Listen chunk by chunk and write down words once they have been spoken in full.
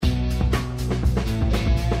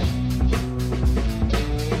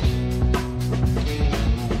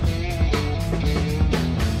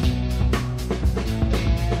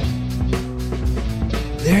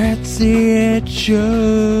See It Show.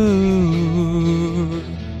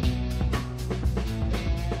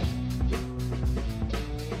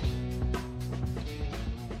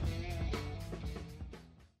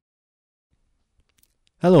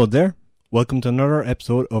 Hello there. Welcome to another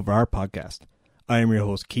episode of our podcast. I am your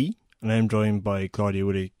host, Key, and I am joined by Klaudia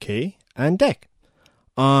with a K and Deck.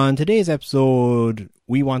 On today's episode,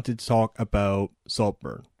 we wanted to talk about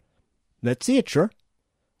Saltburn. Let's see it, sure.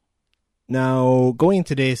 Now, going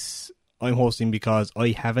into this, I'm hosting because I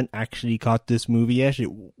haven't actually caught this movie yet.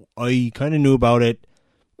 I kind of knew about it,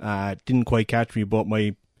 didn't quite catch me, but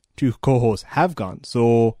my two co-hosts have gone.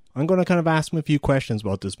 So I'm going to kind of ask them a few questions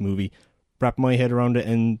about this movie, wrap my head around it,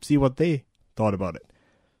 and see what they thought about it.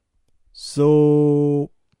 So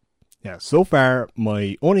far,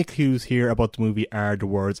 my only clues here about the movie are the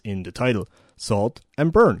words in the title, salt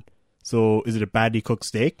and burn. So, is it a badly cooked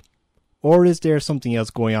steak? Or is there something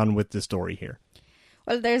else going on with the story here?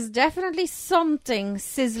 Well, there's definitely something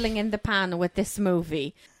sizzling in the pan with this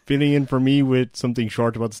movie. Filling in for me with something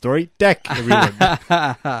short about the story? Deck, everyone.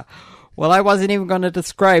 Well, I wasn't even going to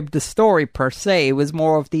describe the story per se. It was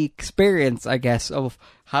more of the experience, I guess, of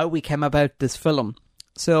how we came about this film.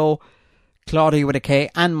 So, Klaudia with a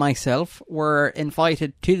K and myself were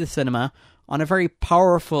invited to the cinema on a very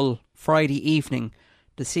powerful Friday evening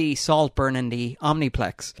to see Saltburn in the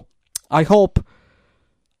Omniplex. I hope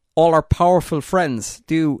all our powerful friends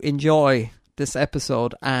do enjoy this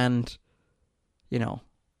episode and, all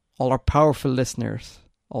our powerful listeners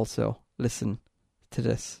also listen to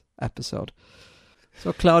this episode.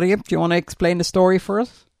 So, Klaudia, do you want to explain the story for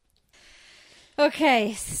us?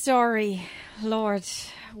 Okay, story. Lord,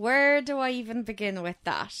 where do I even begin with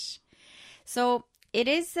that? So, it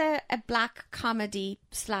is a black comedy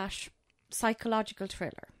 / psychological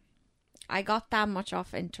thriller. I got that much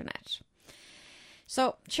off internet.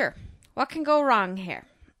 So, sure, what can go wrong here?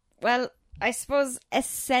 Well, I suppose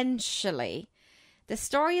essentially, the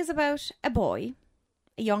story is about a boy,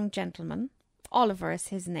 a young gentleman, Oliver is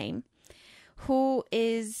his name, who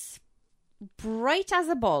is bright as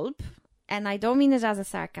a bulb, and I don't mean it as a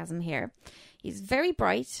sarcasm here. He's very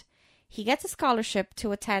bright. He gets a scholarship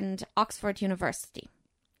to attend Oxford University.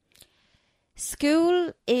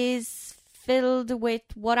 School is filled with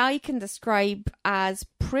what I can describe as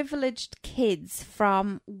privileged kids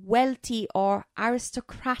from wealthy or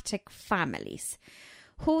aristocratic families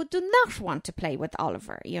who do not want to play with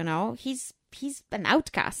Oliver, He's an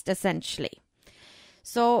outcast, essentially.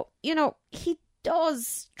 So, he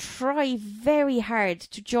does try very hard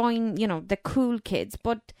to join, the cool kids,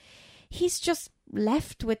 but he's just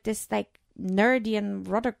left with this, nerdy and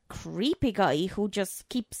rather creepy guy who just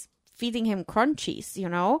keeps feeding him crunchies,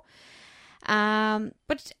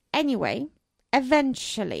 But anyway,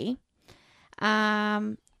 eventually,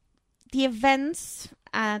 the events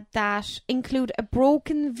that include a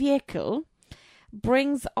broken vehicle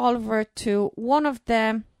brings Oliver to one of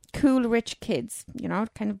the cool rich kids,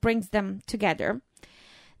 kind of brings them together.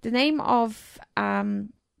 The name of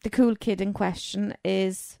the cool kid in question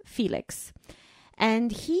is Felix,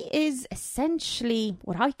 and he is essentially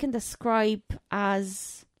what I can describe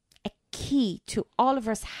as a key to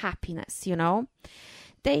Oliver's happiness.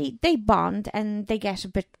 They bond and they get a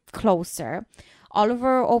bit closer.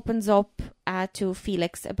 Oliver opens up to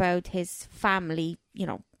Felix about his family,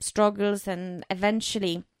 struggles, and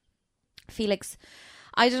eventually Felix,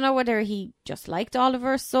 I don't know whether he just liked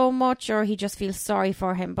Oliver so much or he just feels sorry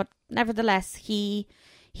for him, but nevertheless, he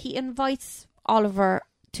invites Oliver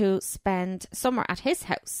to spend summer at his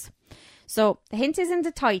house. So the hint is in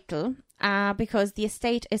the title because the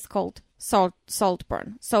estate is called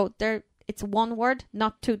Saltburn. So it's one word,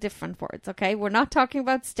 not two different words, okay? We're not talking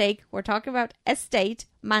about steak. We're talking about estate,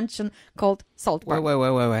 mansion called Saltburn.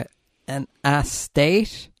 Wait. An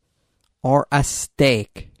estate or a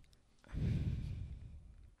steak?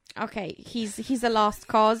 Okay, he's a lost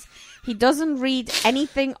cause. He doesn't read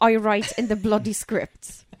anything I write in the bloody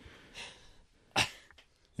scripts.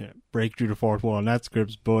 Yeah, break through the fourth wall on that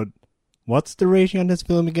scripts, but what's the rating on this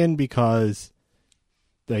film again? Because,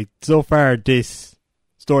 so far, this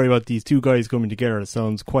story about these two guys coming together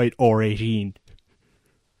sounds quite R18.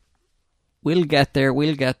 We'll get there.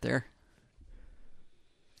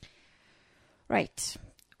 Right.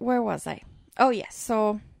 Where was I? Oh, yes.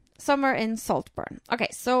 So, summer in Saltburn. Okay,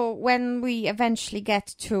 so when we eventually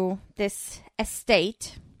get to this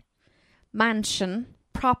estate, mansion,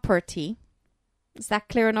 property, is that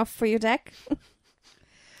clear enough for you, Deck?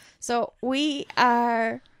 So we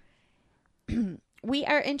are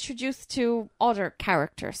introduced to other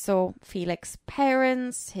characters. So Felix's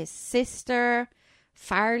parents, his sister,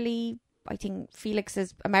 Farley, I think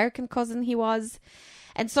Felix's American cousin he was.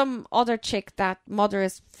 And some other chick that Mother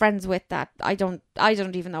is friends with that I don't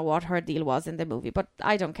even know what her deal was in the movie, but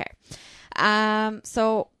I don't care. And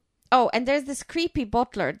there's this creepy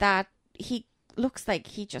butler that he looks like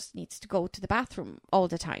he just needs to go to the bathroom all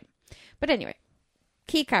the time. But anyway,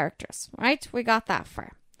 key characters, right? We got that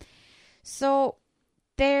far. So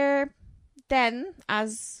there, then,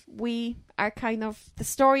 as we are the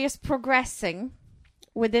story is progressing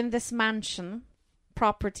within this mansion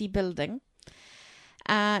property building,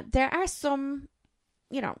 there are some,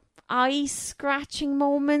 eye-scratching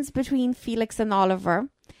moments between Felix and Oliver.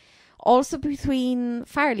 Also between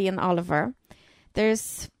Farley and Oliver.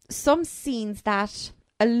 There's some scenes that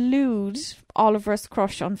allude Oliver's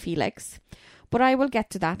crush on Felix, but I will get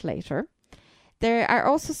to that later. There are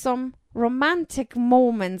also some romantic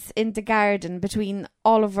moments in the garden between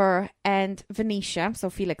Oliver and Venetia, so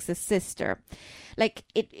Felix's sister. Like,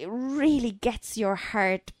 it really gets your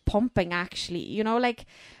heart pumping, actually.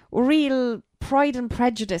 Real Pride and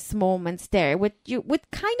Prejudice moments there with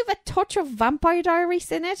kind of a touch of Vampire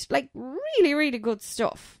Diaries in it. Like, really, really good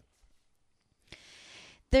stuff.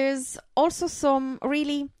 There's also some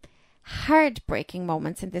really heartbreaking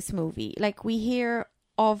moments in this movie. Like, we hear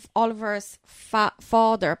of Oliver's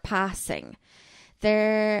father passing.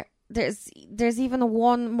 There's even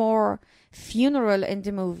one more funeral in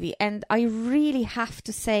the movie, and I really have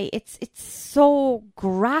to say it's so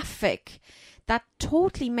graphic that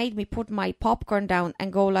totally made me put my popcorn down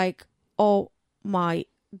and go like, oh my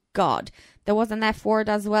God. There was an F word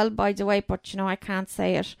as well, by the way, but I can't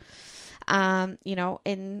say it on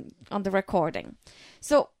the recording.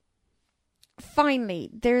 So finally,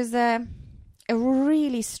 there's a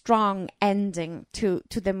really strong ending to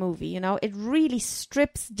the movie. It really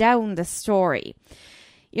strips down the story.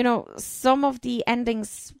 Some of the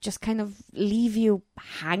endings just kind of leave you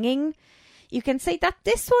hanging. You can say that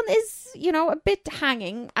this one is, a bit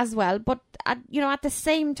hanging as well, but at the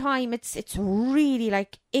same time, it's really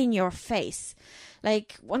like in your face.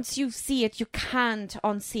 Like, once you see it, you can't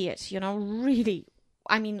unsee it. Really,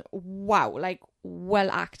 I mean, wow, like,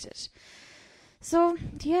 well acted. So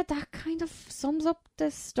yeah, that kind of sums up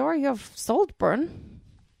the story of Saltburn.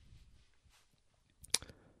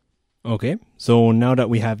 Okay, so now that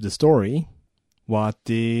we have the story, what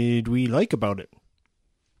did we like about it?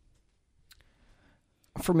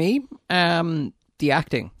 For me, the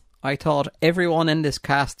acting. I thought everyone in this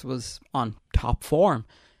cast was on top form.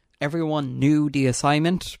 Everyone knew the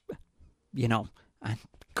assignment, and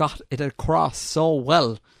got it across so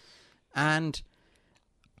well. And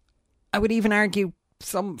I would even argue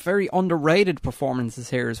some very underrated performances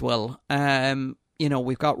here as well.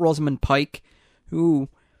 We've got Rosamund Pike, who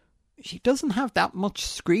she doesn't have that much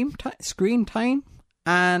screen time,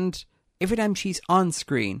 and every time she's on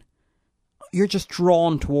screen, you're just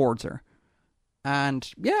drawn towards her.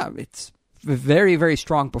 And yeah, it's a very, very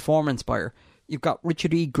strong performance by her. You've got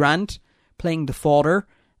Richard E. Grant playing the father,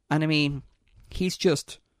 and I mean, he's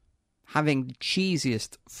just having the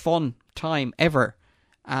cheesiest fun time ever.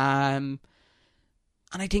 And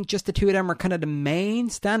I think just the two of them are kind of the main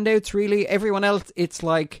standouts, really. Everyone else, it's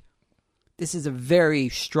like, this is a very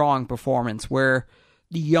strong performance where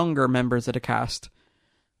the younger members of the cast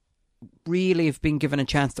really have been given a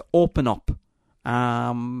chance to open up,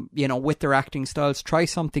 with their acting styles, try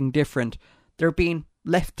something different. They're being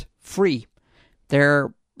left free.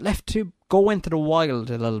 They're left to go into the wild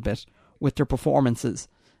a little bit with their performances.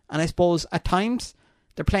 And I suppose at times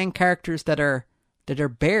they're playing characters that are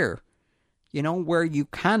bare, where you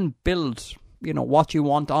can build, what you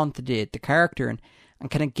want onto the character and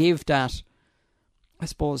kind of give that, I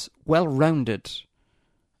suppose, well-rounded,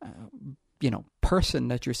 person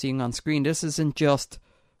that you're seeing on screen. This isn't just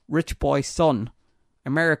rich boy son,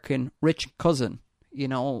 American rich cousin.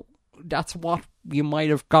 That's what you might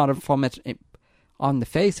have got from it on the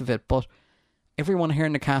face of it, but everyone here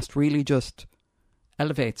in the cast really just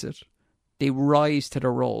elevates it. They rise to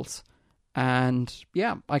their roles. And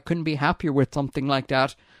yeah, I couldn't be happier with something like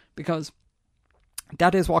that, because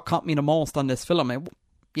that is what caught me the most on this film.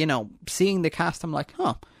 Seeing the cast, I'm like,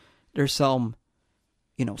 there's some,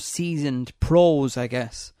 seasoned pros, I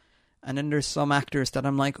guess. And then there's some actors that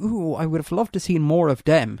I'm like, ooh, I would have loved to see more of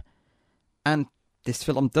them. And this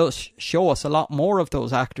film does show us a lot more of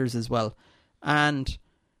those actors as well. And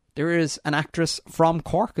there is an actress from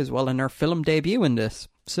Cork as well in her film debut in this.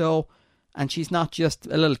 So, and she's not just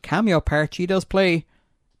a little cameo part, she does play a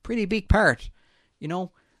pretty big part,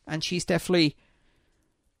 and she's definitely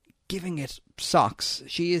giving it socks.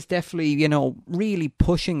 She is definitely, really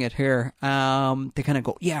pushing it here, to kind of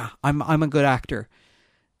go, yeah, I'm a good actor.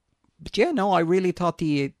 But yeah, no, I really thought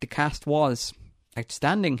the cast was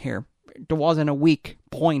outstanding here. there wasn't a weak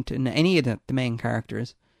point in any of the main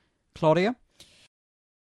characters. Klaudia?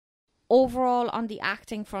 Overall, on the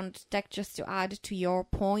acting front, Deck, just to add to your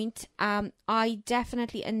point, I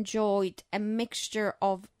definitely enjoyed a mixture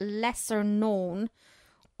of lesser known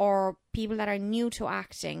or people that are new to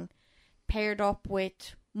acting paired up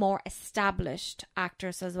with more established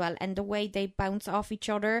actors as well. And the way they bounce off each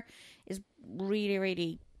other is really,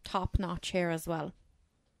 really top notch here as well.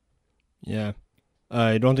 Yeah.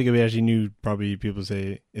 I don't think we actually knew, probably people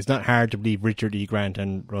say, it's not hard to believe Richard E. Grant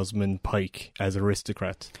and Rosamund Pike as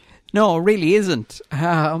aristocrats. No, it really isn't.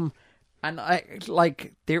 And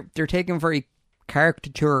they're taking very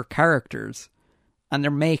caricature characters and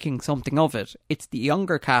they're making something of it. It's the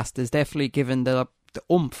younger cast is definitely given the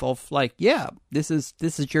oomph of like, yeah, this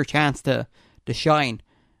is your chance to shine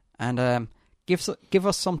and give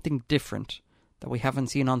us something different that we haven't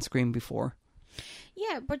seen on screen before.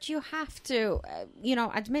 Yeah, but you have to,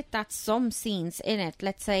 admit that some scenes in it,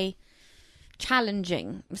 let's say,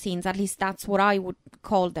 challenging scenes, at least that's what I would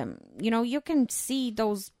call them. You can see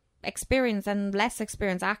those experienced and less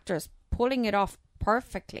experienced actors pulling it off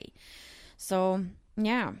perfectly. So,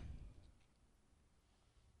 yeah.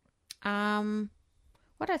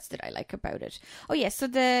 What else did I like about it? Oh, yeah, so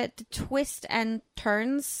the twists and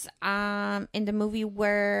turns in the movie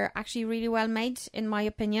were actually really well made, in my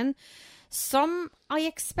opinion. Some I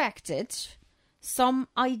expected, some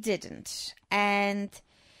I didn't. And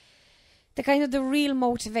the real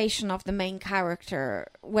motivation of the main character,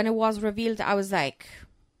 when it was revealed, I was like,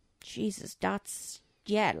 Jesus, that's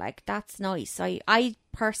nice. I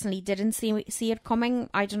personally didn't see it coming.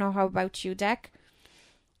 I don't know how about you, Deck?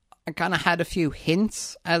 I kind of had a few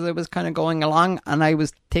hints as I was kind of going along, and I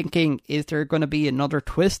was thinking, is there going to be another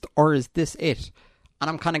twist, or is this it? And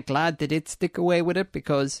I'm kind of glad they did stick away with it,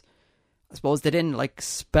 because I suppose they didn't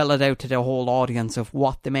spell it out to the whole audience of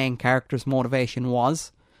what the main character's motivation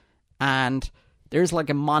was. And there's a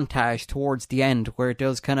montage towards the end where it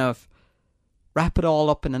does kind of wrap it all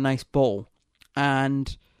up in a nice bow.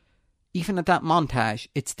 And even at that montage,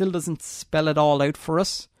 it still doesn't spell it all out for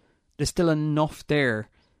us. There's still enough there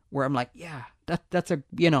where I'm like, yeah, that's a,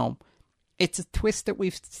 it's a twist that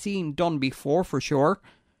we've seen done before for sure.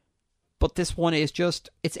 But this one is just,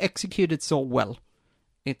 it's executed so well.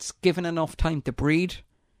 It's given enough time to breathe.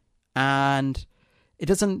 And it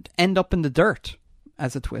doesn't end up in the dirt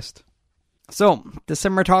as a twist. So, the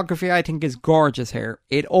cinematography I think is gorgeous here.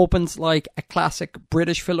 It opens like a classic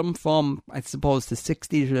British film from, I suppose, the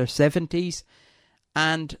 60s or 70s.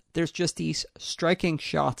 And there's just these striking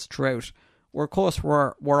shots throughout. Where, of course,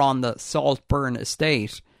 we're on the Saltburn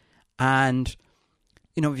estate. And,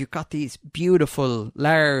 you've got these beautiful,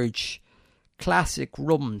 large, classic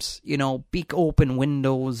rooms. Big open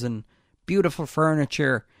windows and beautiful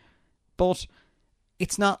furniture. But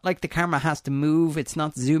it's not like the camera has to move. It's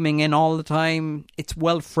not zooming in all the time. It's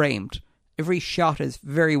well framed. Every shot is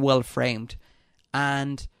very well framed.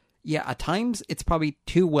 And yeah, at times it's probably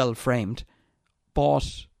too well framed.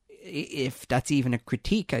 But if that's even a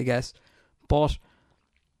critique, I guess. But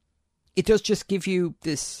it does just give you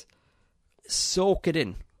this soak it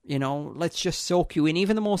in. Let's just soak you in.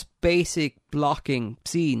 Even the most basic blocking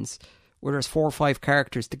scenes where there's 4 or 5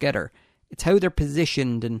 characters together. It's how they're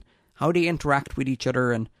positioned and how they interact with each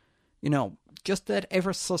other, and just that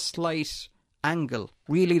ever so slight angle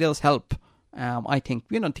really does help. I think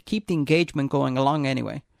to keep the engagement going along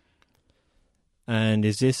anyway. And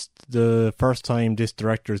is this the first time this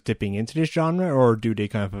director is dipping into this genre, or do they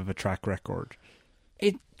kind of have a track record?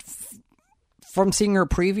 From seeing her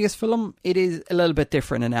previous film, it is a little bit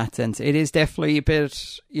different in that sense. It is definitely a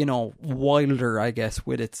bit wilder, I guess,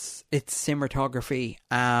 with its cinematography.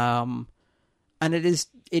 And it is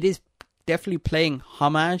definitely paying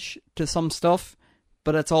homage to some stuff,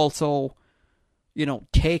 but it's also,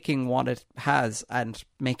 taking what it has and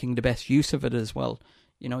making the best use of it as well.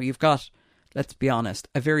 You've got, let's be honest,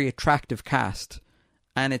 a very attractive cast,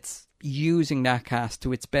 and it's using that cast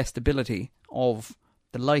to its best ability of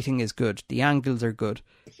the lighting is good, the angles are good.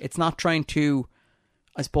 It's not trying to,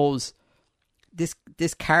 I suppose,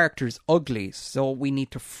 this character's ugly, so we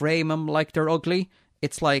need to frame them like they're ugly.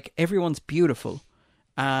 It's like everyone's beautiful.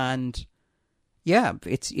 And yeah,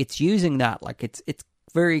 it's using that. It's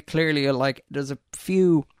very clearly there's a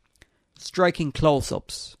few striking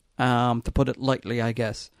close-ups, to put it lightly, I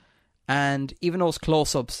guess. And even those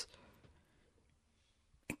close-ups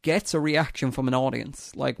gets a reaction from an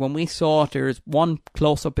audience. Like when we saw it, there's one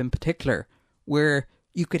close-up in particular where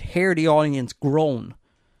you could hear the audience groan.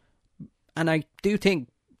 And I do think,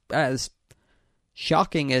 as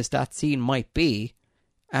shocking as that scene might be,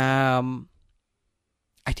 I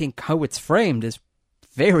think how it's framed is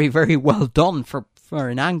very, very well done for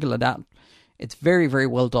an angle of that. It's very, very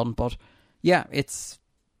well done. But yeah,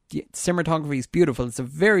 cinematography is beautiful. It's a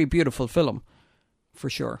very beautiful film, for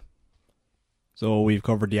sure. So we've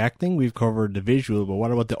covered the acting, we've covered the visual, but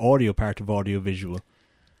what about the audio part of audio-visual?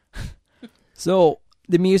 So,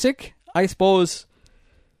 the music, I suppose,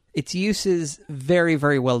 its use is very,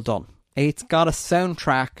 very well done. It's got a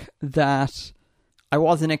soundtrack that I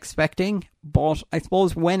wasn't expecting, but I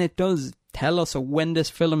suppose when it does tell us when this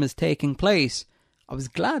film is taking place, I was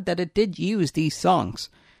glad that it did use these songs.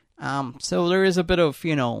 So there is a bit of,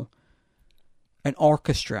 an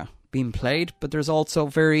orchestra being played, but there's also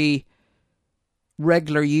very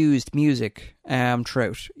regular used music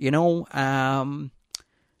throughout.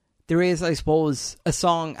 There is, I suppose, a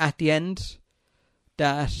song at the end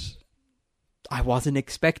that I wasn't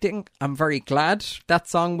expecting. I'm very glad that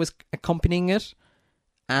song was accompanying it.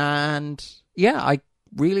 And yeah, I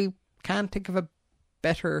really can't think of a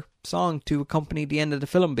better song to accompany the end of the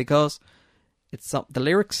film, because the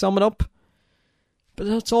lyrics sum it up, but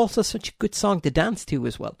it's also such a good song to dance to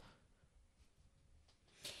as well.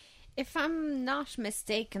 If I'm not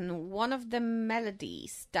mistaken, one of the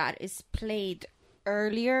melodies that is played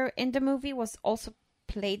earlier in the movie was also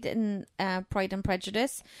played in Pride and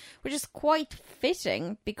Prejudice, which is quite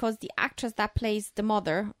fitting because the actress that plays the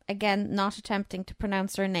mother, again, not attempting to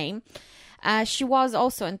pronounce her name, she was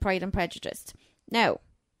also in Pride and Prejudice. Now,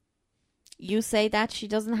 you say that she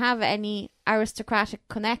doesn't have any aristocratic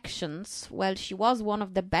connections. Well, she was one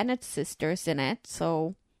of the Bennet sisters in it,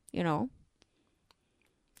 so,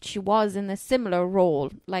 she was in a similar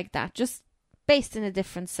role like that, just based in a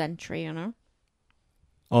different century,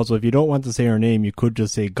 Also, if you don't want to say her name, you could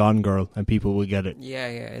just say Gone Girl and people will get it. Yeah,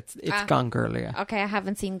 it's Gone Girl, yeah. Okay, I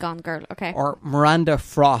haven't seen Gone Girl, okay. Or Miranda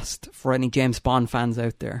Frost, for any James Bond fans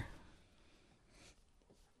out there.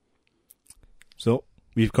 So,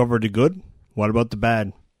 we've covered the good. What about the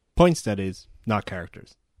bad? Points, that is, not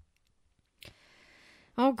characters.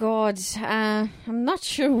 Oh God, I'm not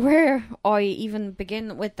sure where I even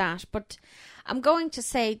begin with that, but I'm going to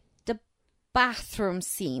say the bathroom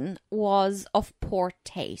scene was of poor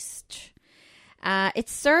taste. It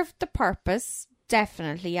served the purpose,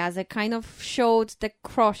 definitely, as it kind of showed the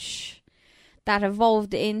crush that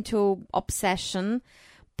evolved into obsession,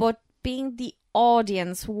 but being the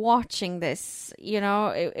audience watching this,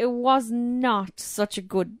 it was not such a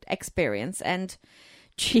good experience, and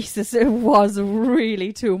Jesus, it was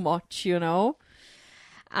really too much, The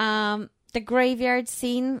graveyard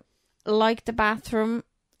scene, like the bathroom,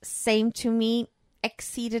 same to me,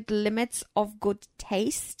 exceeded limits of good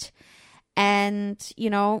taste. And,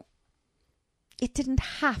 it didn't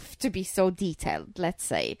have to be so detailed, let's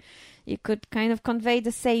say. You could kind of convey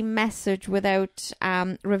the same message without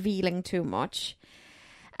revealing too much.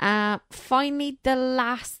 Finally, the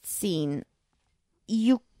last scene,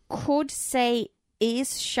 you could say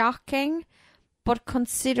is shocking, but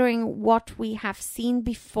considering what we have seen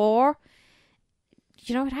before,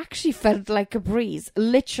 it actually felt like a breeze,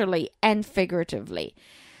 literally and figuratively.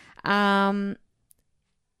 So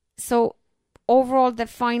overall, the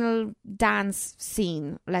final dance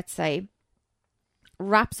scene, let's say,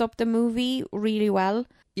 wraps up the movie really well.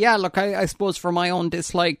 Yeah, look, I suppose for my own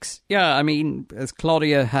dislikes, as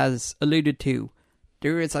Klaudia has alluded to,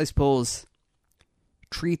 there is, I suppose,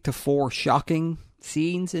 3 to 4 shocking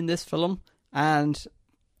scenes in this film, and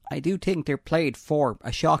I do think they're played for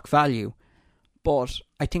a shock value, but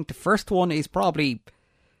I think the first one is probably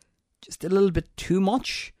just a little bit too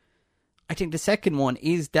much. I think the second one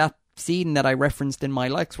is that scene that I referenced in my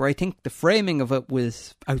likes, where I think the framing of it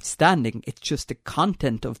was outstanding. It's just the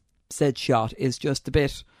content of said shot is just a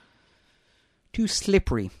bit too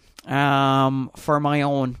slippery for my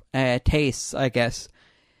own tastes, I guess.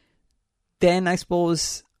 Then I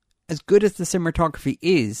suppose, as good as the cinematography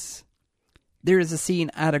is, there is a scene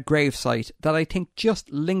at a gravesite that I think just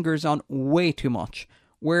lingers on way too much,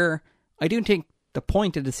 where I don't think the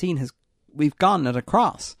point of the scene we've gotten it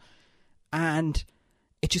across, and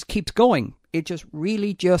it just keeps going. It just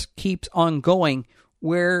really just keeps on going,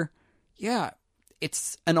 where, yeah,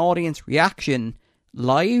 it's an audience reaction.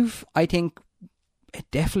 Live, I think it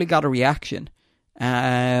definitely got a reaction.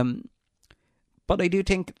 But I do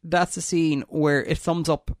think that's a scene where it sums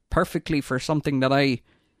up perfectly for something that I,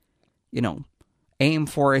 aim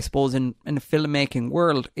for, I suppose, in the filmmaking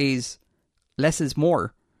world, is less is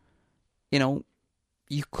more. You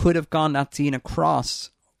could have gone that scene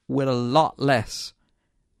across with a lot less,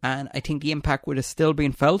 and I think the impact would have still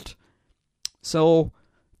been felt. So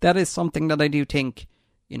that is something that I do think,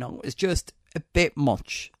 is just a bit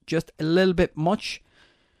much. Just a little bit much.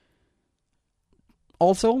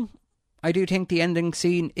 Also, I do think the ending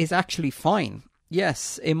scene is actually fine.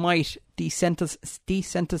 Yes, it might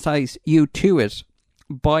desensitize you to it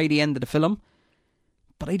by the end of the film,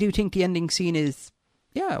 but I do think the ending scene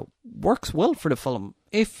works well for the film.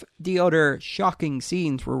 If the other shocking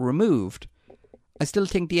scenes were removed, I still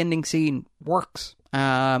think the ending scene works.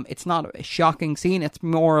 It's not a shocking scene, it's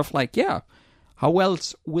more of like, how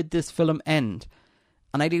else would this film end?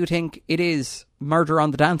 And I do think it is Murder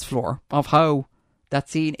on the Dance Floor of how that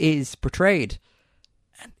scene is portrayed.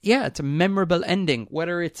 And it's a memorable ending.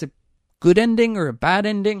 Whether it's a good ending or a bad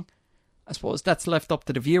ending, I suppose that's left up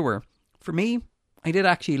to the viewer. For me, I did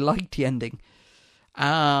actually like the ending.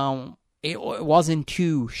 It wasn't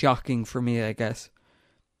too shocking for me, I guess.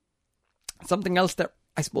 Something else that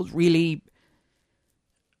I suppose really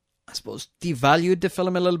devalued the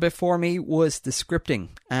film a little bit for me was the scripting.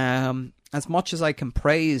 As much as I can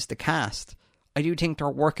praise the cast, I do think they're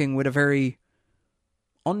working with a very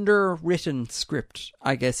underwritten script,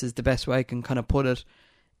 I guess is the best way I can kind of put it.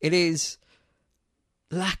 It is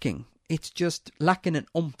lacking. It's just lacking an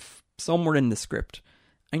oomph somewhere in the script.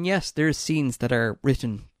 And yes, there's scenes that are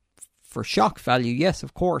written for shock value, yes,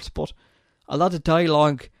 of course, but a lot of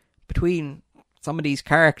dialogue between some of these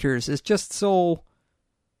characters is just so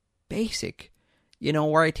basic.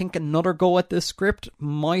 Where I think another go at this script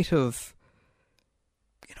might have,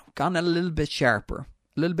 gone a little bit sharper,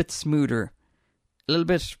 a little bit smoother, a little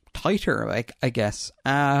bit tighter, I guess.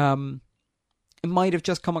 It might have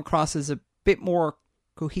just come across as a bit more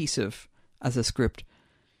cohesive as a script.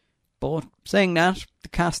 But saying that, the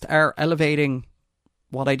cast are elevating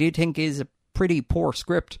what I do think is a pretty poor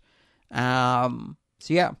script. Both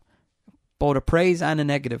a praise and a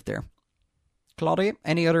negative there. Klaudia,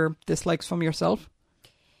 any other dislikes from yourself?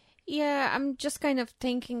 Yeah, I'm just kind of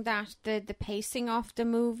thinking that the pacing of the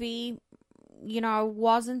movie, I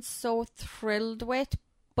wasn't so thrilled with.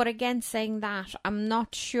 But again, saying that, I'm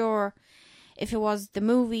not sure if it was the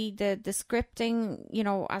movie, the scripting,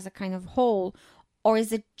 as a kind of whole, or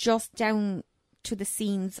is it just down to the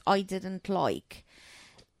scenes I didn't like?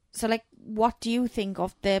 So, what do you think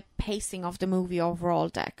of the pacing of the movie overall,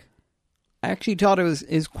 Deck? I actually thought it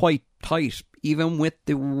is quite tight, even with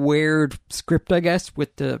the weird script, I guess,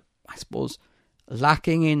 with the, I suppose,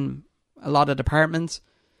 lacking in a lot of departments.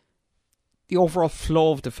 The overall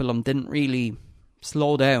flow of the film didn't really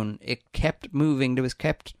slow down. It kept moving. There was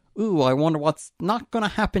kept, I wonder what's not going to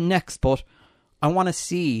happen next, but I want to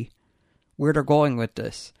see where they're going with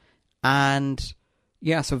this. And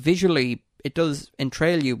so visually it does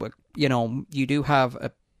entrail you, but you do have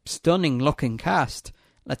a stunning looking cast,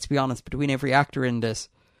 let's be honest, between every actor in this,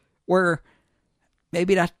 where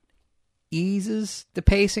maybe that eases the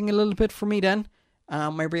pacing a little bit for me then.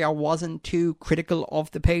 Maybe I wasn't too critical of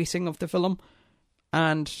the pacing of the film,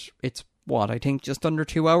 and it's I think just under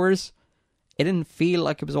 2 hours. It didn't feel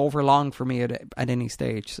like it was over long for me at any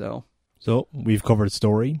stage. So we've covered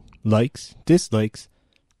story, likes, dislikes.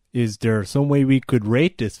 Is there some way we could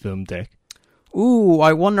rate this film, Deck?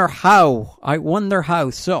 I wonder how.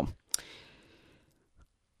 So,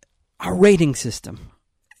 our rating system.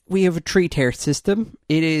 We have a 3-tier system.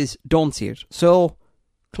 It is don't see it. So,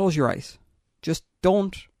 close your eyes. Just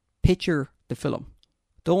don't picture the film.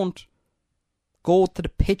 Don't go to the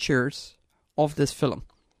pictures of this film.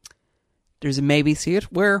 There's a maybe see it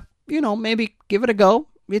where, maybe give it a go.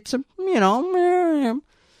 It's a,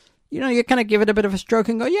 you kind of give it a bit of a stroke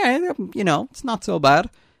and go, it's not so bad.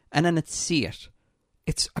 And then it's see it.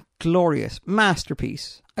 It's a glorious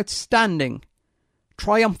masterpiece. Outstanding.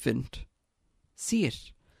 Triumphant. See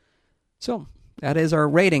it. So, that is our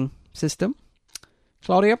rating system.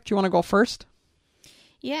 Klaudia, do you want to go first?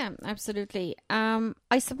 Yeah, absolutely.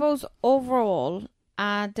 I suppose overall,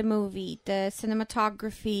 the movie, the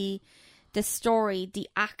cinematography, the story, the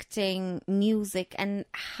acting, music, and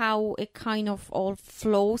how it kind of all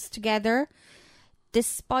flows together,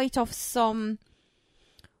 despite of some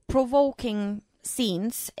provoking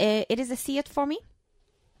scenes, it is a see it for me.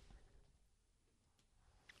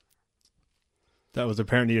 That was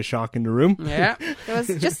apparently a shock in the room. Yeah. There was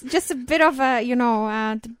just a bit of a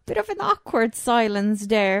bit of an awkward silence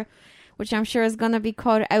there, which I'm sure is going to be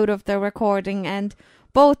cut out of the recording, and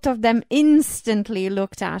both of them instantly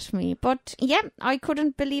looked at me. But yeah, I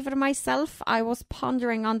couldn't believe it myself. I was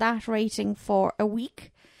pondering on that rating for a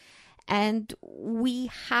week, and we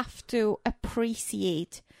have to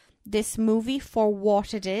appreciate this movie for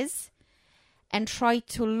what it is and try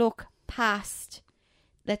to look past,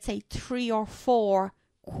 let's say, 3 or 4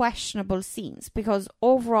 questionable scenes, because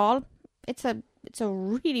overall it's a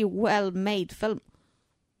really well made film.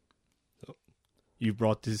 You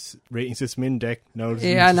brought this rating system in, Deck. Now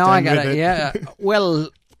I got it. Yeah.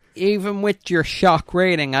 Well, even with your shock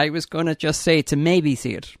rating, I was going to just say to maybe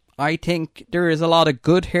see it. I think there is a lot of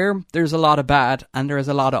good here, there's a lot of bad, and there is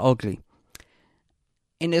a lot of ugly.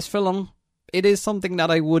 In this film, it is something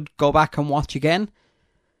that I would go back and watch again.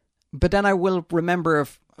 But then I will remember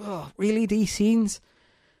really these scenes?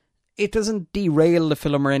 It doesn't derail the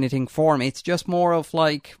film or anything for me. It's just more of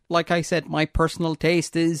like I said, my personal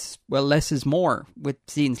taste is, well, less is more with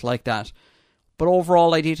scenes like that. But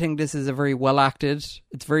overall, I do think this is a very well acted,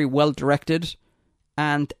 it's very well directed,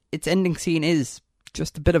 and its ending scene is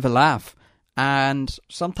just a bit of a laugh. And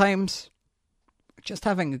sometimes just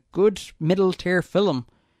having a good middle tier film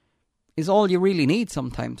is all you really need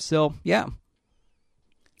sometimes. So, yeah.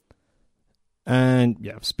 And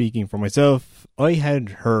yeah, speaking for myself, I had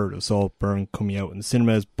heard of Saltburn coming out in the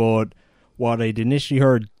cinemas, but what I'd initially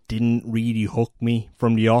heard didn't really hook me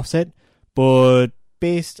from the offset. But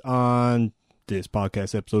based on this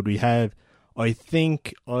podcast episode we had, I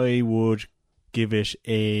think I would give it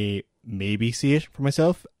a maybe see it for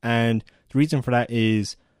myself. And the reason for that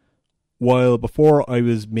is, while before I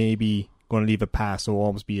was maybe going to leave it pass, so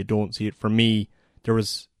almost be a don't see it for me, there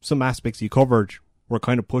was some aspects you covered were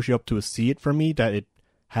kind of push you up to a see it for me, that it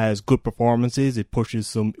has good performances, it pushes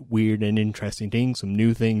some weird and interesting things, some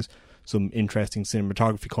new things, some interesting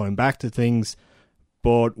cinematography coming back to things.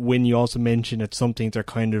 But when you also mention that some things are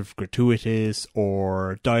kind of gratuitous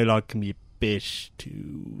or dialogue can be a bit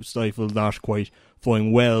too stifled, not quite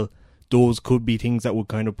flowing well, those could be things that would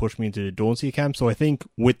kind of push me into the don't see it camp. So I think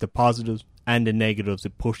with the positives and the negatives,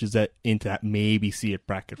 it pushes that into that maybe see it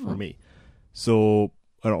bracket for me. So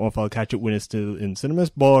I don't know if I'll catch it when it's still in cinemas,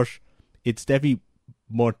 but it's definitely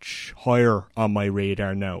much higher on my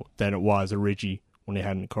radar now than it was originally when I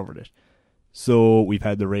hadn't covered it. So we've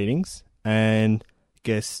had the ratings, and I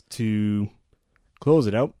guess to close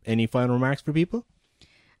it out, any final remarks for people?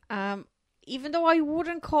 Even though I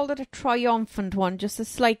wouldn't call it a triumphant one, just a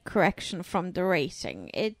slight correction from the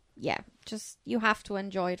rating. Just you have to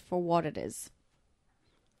enjoy it for what it is.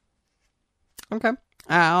 Okay.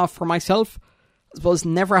 For myself, I suppose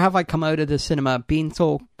never have I come out of the cinema being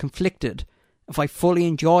so conflicted if I fully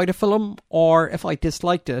enjoyed a film or if I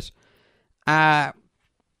disliked it. And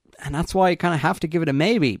that's why I kind of have to give it a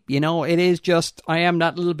maybe. You know, it is just, I am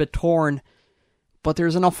that little bit torn, but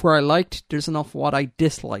there's enough where I liked, there's enough what I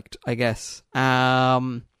disliked, I guess.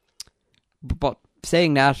 But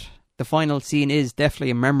saying that, the final scene is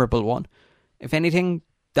definitely a memorable one. If anything,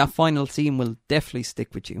 that final scene will definitely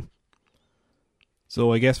stick with you.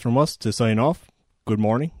 So I guess from us to sign off, good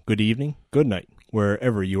morning, good evening, good night,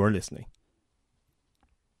 wherever you are listening.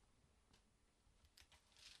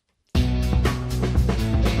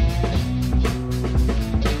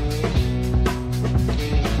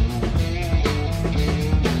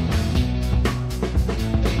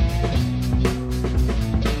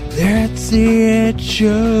 That's it, show.